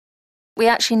we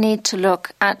actually need to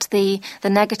look at the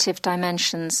negative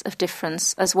dimensions of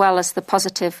difference as well as the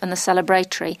positive and the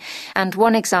celebratory. And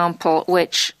one example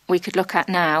which we could look at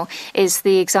now is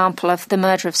the example of the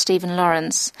murder of Stephen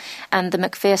Lawrence and the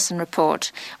Macpherson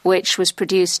report, which was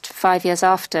produced 5 years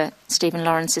after Stephen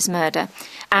Lawrence's murder.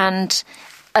 And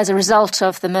as a result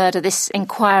of the murder, this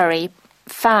inquiry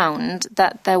found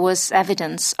that there was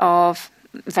evidence of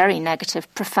very negative,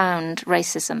 profound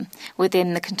racism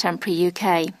within the contemporary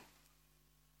UK.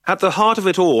 At the heart of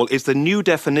it all is the new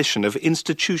definition of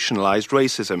institutionalised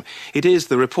racism. It is,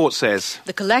 the report says,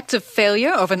 the collective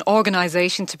failure of an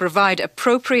organisation to provide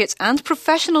appropriate and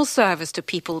professional service to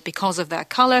people because of their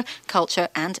colour, culture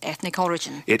and ethnic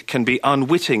origin. It can be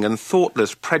unwitting and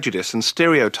thoughtless prejudice and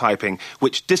stereotyping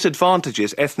which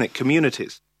disadvantages ethnic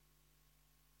communities.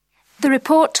 The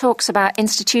report talks about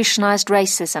institutionalised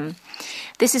racism.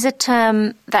 This is a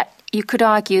term that you could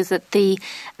argue that the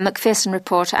Macpherson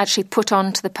report actually put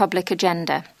onto the public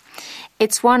agenda.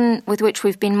 It's one with which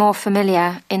we've been more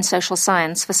familiar in social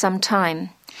science for some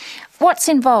time. What's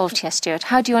involved here, Stuart?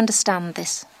 How do you understand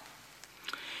this?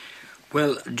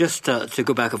 Well, just to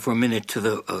go back for a minute to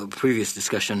the previous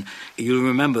discussion, you'll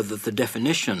remember that the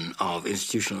definition of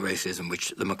institutional racism,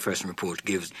 which the Macpherson report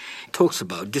gives, talks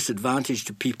about disadvantage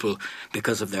to people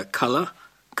because of their colour,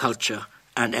 culture,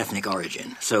 and ethnic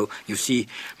origin. So you see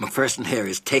Macpherson here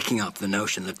is taking up the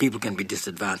notion that people can be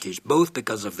disadvantaged both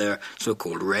because of their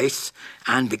so-called race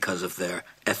and because of their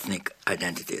ethnic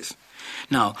identities.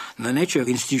 Now, the nature of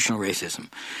institutional racism.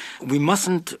 We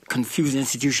mustn't confuse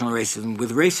institutional racism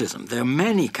with racism. There are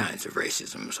many kinds of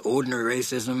racisms. Ordinary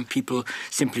racism, people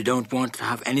simply don't want to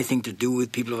have anything to do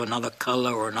with people of another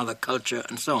color or another culture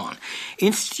and so on.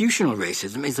 Institutional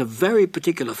racism is a very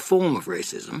particular form of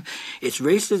racism. It's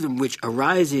racism which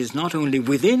arises not only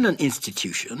within an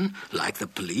institution, like the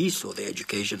police or the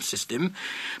education system,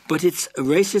 but it's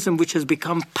racism which has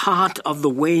become part of the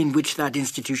way in which that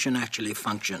institution actually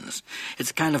functions.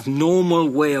 It's a kind of normal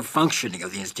way of functioning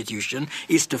of the institution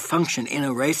is to function in a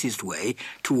racist way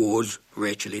towards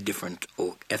racially different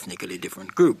or ethnically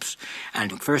different groups.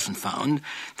 And Macpherson found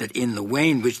that in the way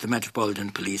in which the Metropolitan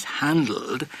Police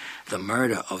handled the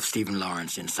murder of Stephen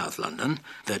Lawrence in South London,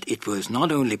 that it was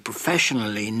not only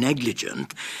professionally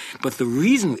negligent, but the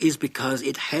reason is because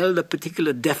it held a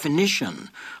particular definition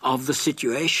of the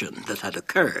situation that had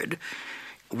occurred,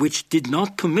 which did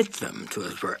not permit them to,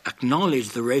 as it were, acknowledge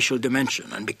the racial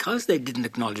dimension. And because they didn't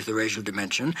acknowledge the racial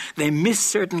dimension, they missed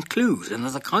certain clues. And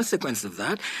as a consequence of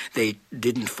that, they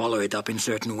didn't follow it up in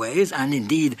certain ways. And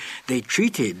indeed, they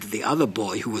treated the other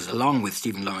boy who was along with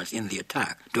Stephen Lawrence in the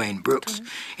attack, Dwayne Brooks,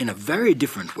 in a very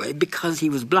different way because he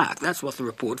was black. That's what the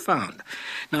report found.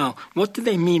 Now, what do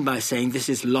they mean by saying this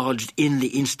is lodged in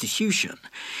the institution?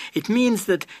 It means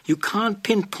that you can't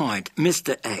pinpoint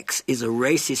Mr. X is a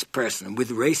racist person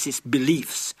with racist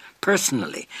beliefs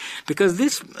personally, because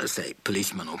this, say,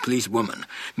 policeman or policewoman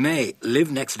may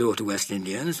live next door to West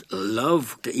Indians,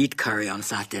 love to eat curry on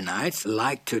Saturday nights,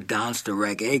 like to dance to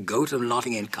reggae, go to the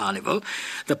Notting Hill Carnival.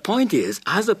 The point is,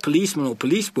 as a policeman or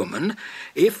policewoman,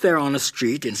 if they're on a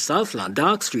street in South London,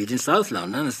 dark street in South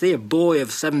London, and see a boy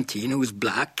of 17 who is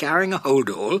black carrying a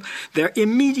holdall, their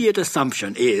immediate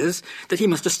assumption is that he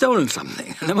must have stolen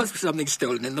something, and there must be something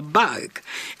stolen in the bag.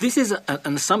 This is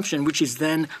an assumption which is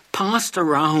then passed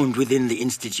around within the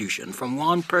institution from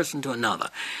one person to another,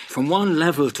 from one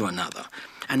level to another.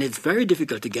 And it's very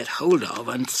difficult to get hold of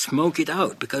and smoke it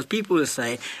out, because people will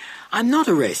say, I'm not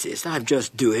a racist. I'm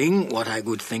just doing what I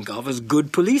would think of as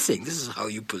good policing. This is how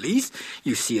you police.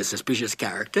 You see a suspicious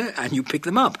character and you pick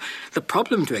them up. The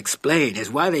problem to explain is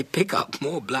why they pick up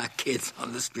more black kids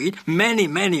on the street, many,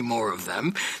 many more of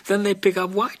them, than they pick up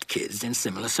white kids in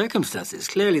similar circumstances.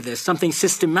 Clearly, there's something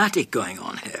systematic going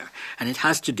on here, and it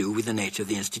has to do with the nature of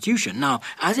the institution. Now,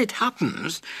 as it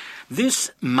happens,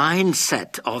 this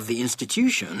mindset of the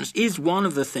institutions is one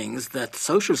of the things that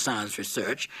social science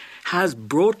research has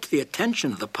brought to the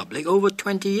attention of the public over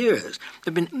 20 years.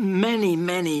 There have been many,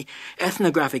 many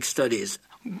ethnographic studies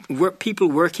people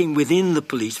working within the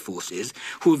police forces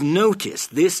who have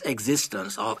noticed this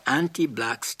existence of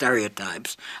anti-black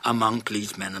stereotypes among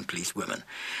policemen and policewomen.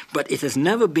 But it has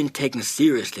never been taken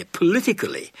seriously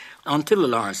politically until the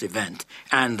Lawrence event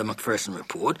and the Macpherson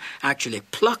report actually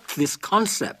plucked this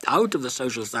concept out of the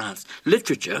social science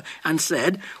literature and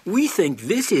said, we think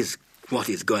this is what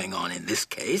is going on in this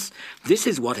case. This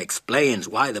is what explains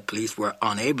why the police were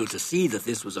unable to see that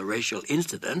this was a racial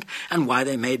incident and why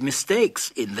they made mistakes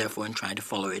in trying to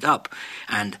follow it up.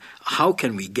 And how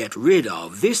can we get rid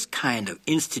of this kind of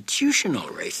institutional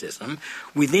racism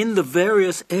within the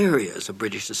various areas of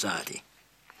British society?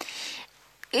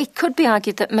 It could be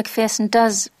argued that Macpherson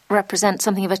does represent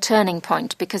something of a turning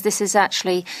point, because this is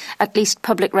actually at least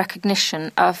public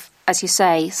recognition of, as you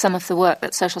say, some of the work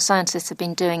that social scientists have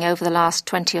been doing over the last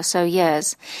 20 or so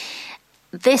years.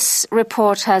 This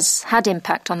report has had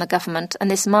impact on the government, and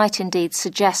this might indeed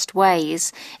suggest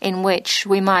ways in which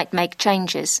we might make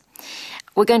changes.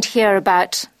 We're going to hear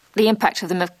about the impact of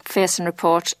the Macpherson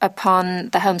report upon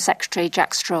the Home Secretary,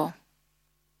 Jack Straw.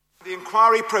 The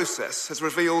inquiry process has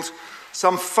revealed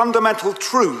some fundamental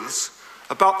truths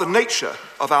about the nature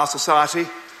of our society,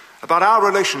 about our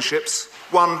relationships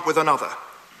one with another.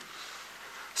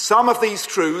 Some of these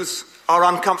truths are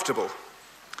uncomfortable,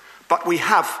 but we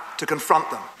have to confront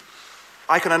them.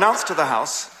 I can announce to the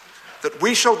House that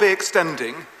we shall be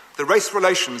extending the Race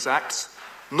Relations Acts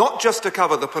not just to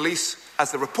cover the police,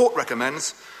 as the report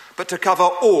recommends, but to cover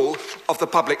all of the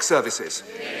public services.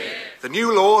 The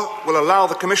new law will allow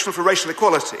the Commission for Racial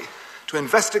Equality to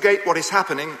investigate what is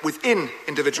happening within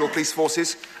individual police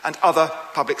forces and other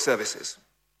public services.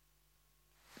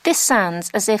 This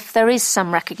sounds as if there is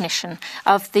some recognition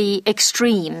of the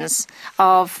extremes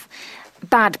of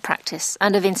bad practice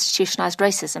and of institutionalised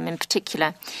racism in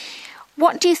particular.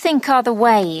 What do you think are the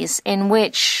ways in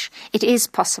which it is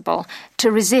possible to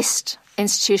resist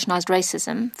institutionalised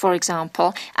racism, for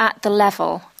example, at the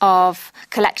level of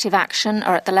collective action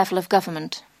or at the level of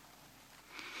government?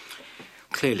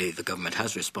 Clearly, the government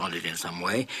has responded in some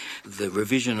way. The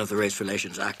revision of the Race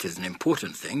Relations Act is an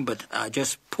important thing, but I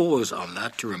just pause on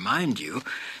that to remind you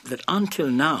that until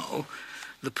now,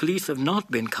 the police have not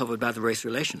been covered by the Race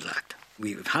Relations Act.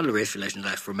 We've had a Race Relations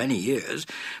Act for many years,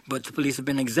 but the police have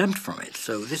been exempt from it.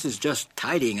 So this is just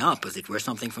tidying up, as it were,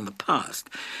 something from the past.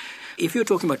 If you're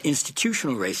talking about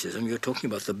institutional racism, you're talking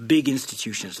about the big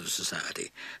institutions of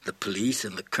society, the police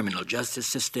and the criminal justice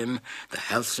system, the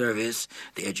health service,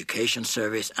 the education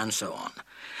service, and so on.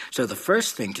 So the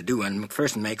first thing to do, and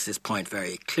Macpherson makes this point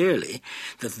very clearly,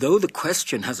 that though the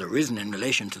question has arisen in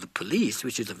relation to the police,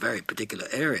 which is a very particular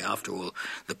area, after all,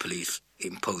 the police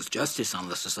impose justice on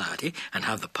the society and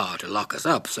have the power to lock us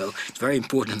up. So it's very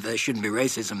important that there shouldn't be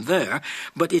racism there.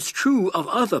 But it's true of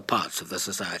other parts of the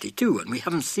society too. And we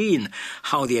haven't seen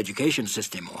how the education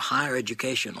system or higher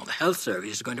education or the health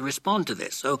service is going to respond to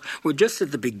this. So we're just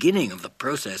at the beginning of the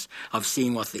process of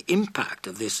seeing what the impact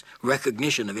of this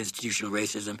recognition of institutional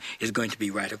racism is going to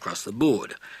be right across the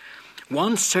board.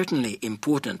 One certainly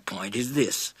important point is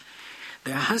this.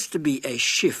 There has to be a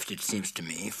shift, it seems to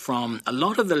me, from a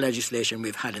lot of the legislation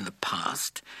we've had in the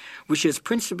past, which has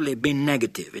principally been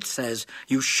negative. It says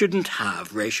you shouldn't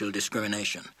have racial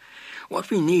discrimination.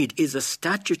 What we need is a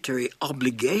statutory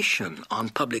obligation on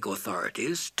public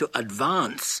authorities to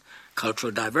advance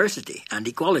cultural diversity and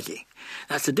equality.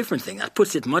 That's a different thing. That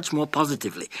puts it much more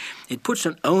positively. It puts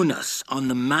an onus on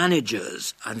the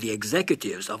managers and the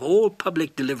executives of all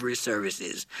public delivery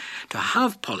services to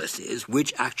have policies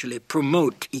which actually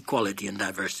promote equality and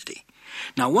diversity.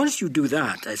 Now, once you do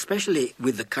that, especially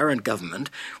with the current government,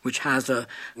 which has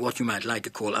what you might like to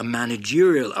call a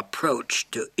managerial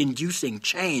approach to inducing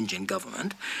change in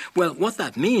government, well, what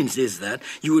that means is that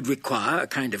you would require a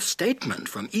kind of statement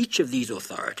from each of these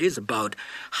authorities about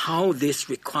how this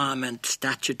requirement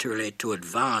statutorily to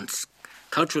advance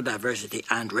cultural diversity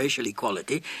and racial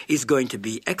equality is going to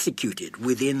be executed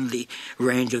within the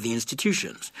range of the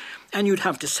institutions. And you'd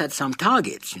have to set some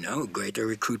targets, greater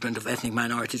recruitment of ethnic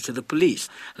minorities to the police,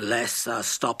 less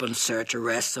stop and search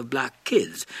arrests of black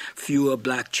kids, fewer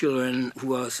black children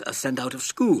who are sent out of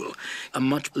school, a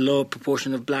much lower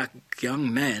proportion of black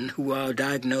young men who are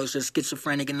diagnosed as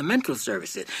schizophrenic in the mental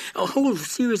services, a whole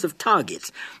series of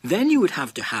targets. Then you would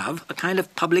have to have a kind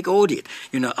of public audit.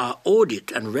 Our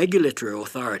audit and regulatory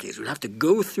authorities would have to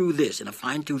go through this in a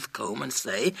fine-tooth comb and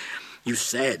say, you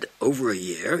said over a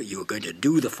year you were going to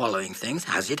do the following things.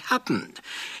 Has it happened?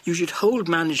 You should hold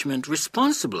management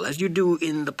responsible, as you do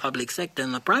in the public sector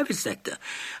and the private sector.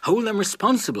 Hold them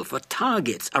responsible for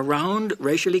targets around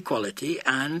racial equality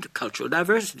and cultural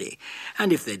diversity.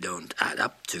 And if they don't add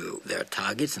up to their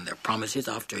targets and their promises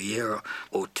after a year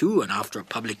or two, and after a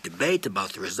public debate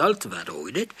about the results of that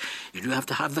audit, you do have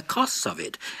to have the costs of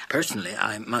it. Personally,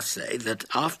 I must say that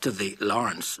after the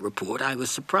Lawrence report, I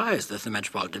was surprised that the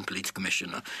Metropolitan Police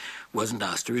Commissioner wasn't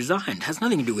asked to resign. It has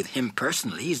nothing to do with him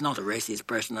personally. He's not a racist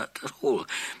person at all.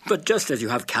 But just as you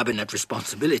have cabinet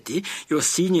responsibility, your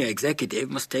senior executive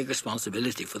must take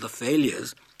responsibility for the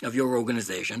failures of your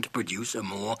organization to produce a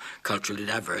more culturally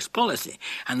diverse policy.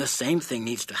 And the same thing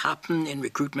needs to happen in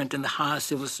recruitment in the higher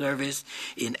civil service,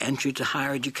 in entry to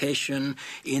higher education,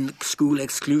 in school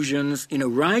exclusions,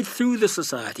 right through the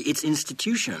society. Its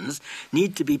institutions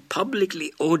need to be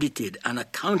publicly audited and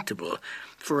accountable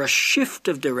for a shift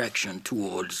of direction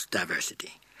towards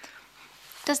diversity.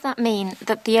 Does that mean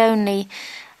that the only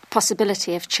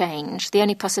possibility of change, the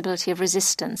only possibility of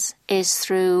resistance, is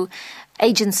through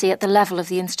agency at the level of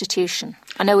the institution?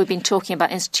 I know we've been talking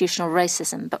about institutional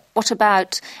racism, but what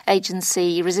about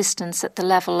agency resistance at the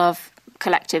level of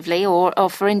collectively or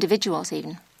for individuals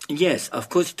even? Yes, of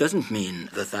course, it doesn't mean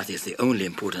that that is the only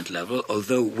important level,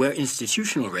 although where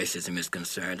institutional racism is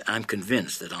concerned, I'm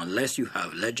convinced that unless you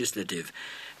have legislative,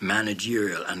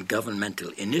 managerial and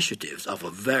governmental initiatives of a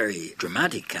very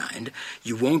dramatic kind,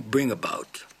 you won't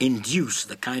induce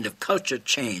the kind of culture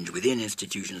change within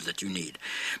institutions that you need.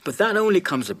 But that only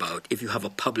comes about if you have a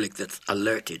public that's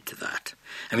alerted to that.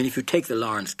 I mean, if you take the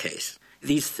Lawrence case,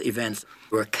 these events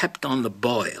were kept on the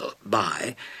boil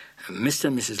by Mr.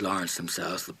 and Mrs. Lawrence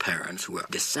themselves, the parents, who were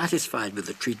dissatisfied with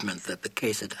the treatment that the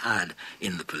case had had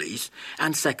in the police,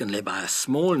 and secondly, by a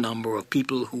small number of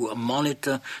people who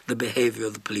monitor the behavior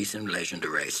of the police in relation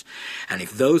to race. And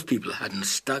if those people hadn't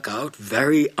stuck out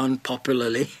very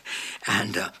unpopularly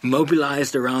and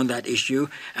mobilized around that issue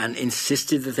and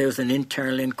insisted that there was an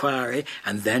internal inquiry,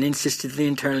 and then insisted the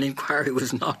internal inquiry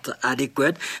was not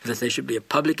adequate, that there should be a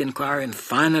public inquiry, and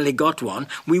finally got one,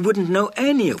 we wouldn't know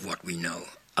any of what we know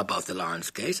about the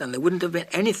Lawrence case, and there wouldn't have been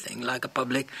anything like a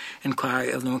public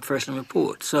inquiry of the Macpherson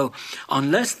report. So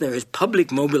unless there is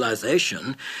public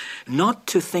mobilization, not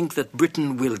to think that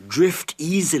Britain will drift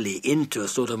easily into a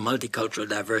sort of multicultural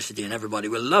diversity and everybody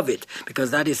will love it,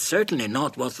 because that is certainly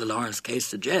not what the Lawrence case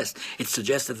suggests. It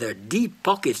suggests that there are deep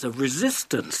pockets of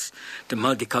resistance to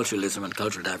multiculturalism and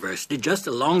cultural diversity, just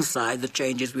alongside the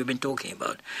changes we've been talking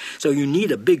about. So you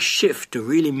need a big shift to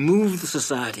really move the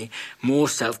society more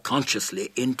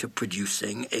self-consciously into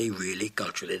producing a really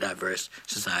culturally diverse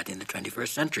society in the 21st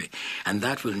century. And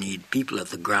that will need people at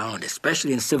the ground,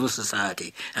 especially in civil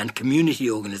society and community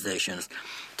organizations,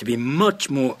 to be much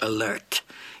more alert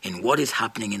in what is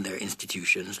happening in their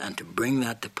institutions and to bring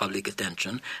that to public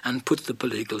attention and put the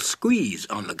political squeeze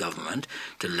on the government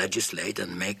to legislate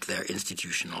and make their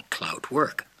institutional clout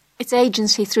work. It's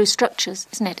agency through structures,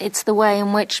 isn't it? It's the way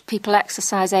in which people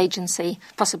exercise agency,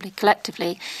 possibly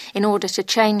collectively, in order to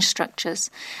change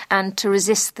structures and to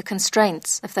resist the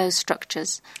constraints of those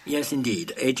structures. Yes,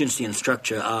 indeed. Agency and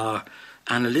structure are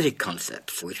analytic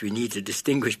concepts which we need to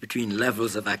distinguish between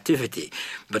levels of activity.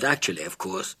 But actually, of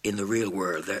course, in the real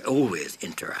world, they always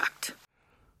interact.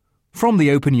 From the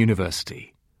Open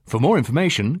University. For more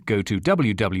information, go to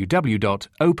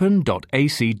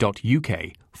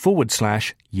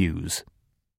www.open.ac.uk/use.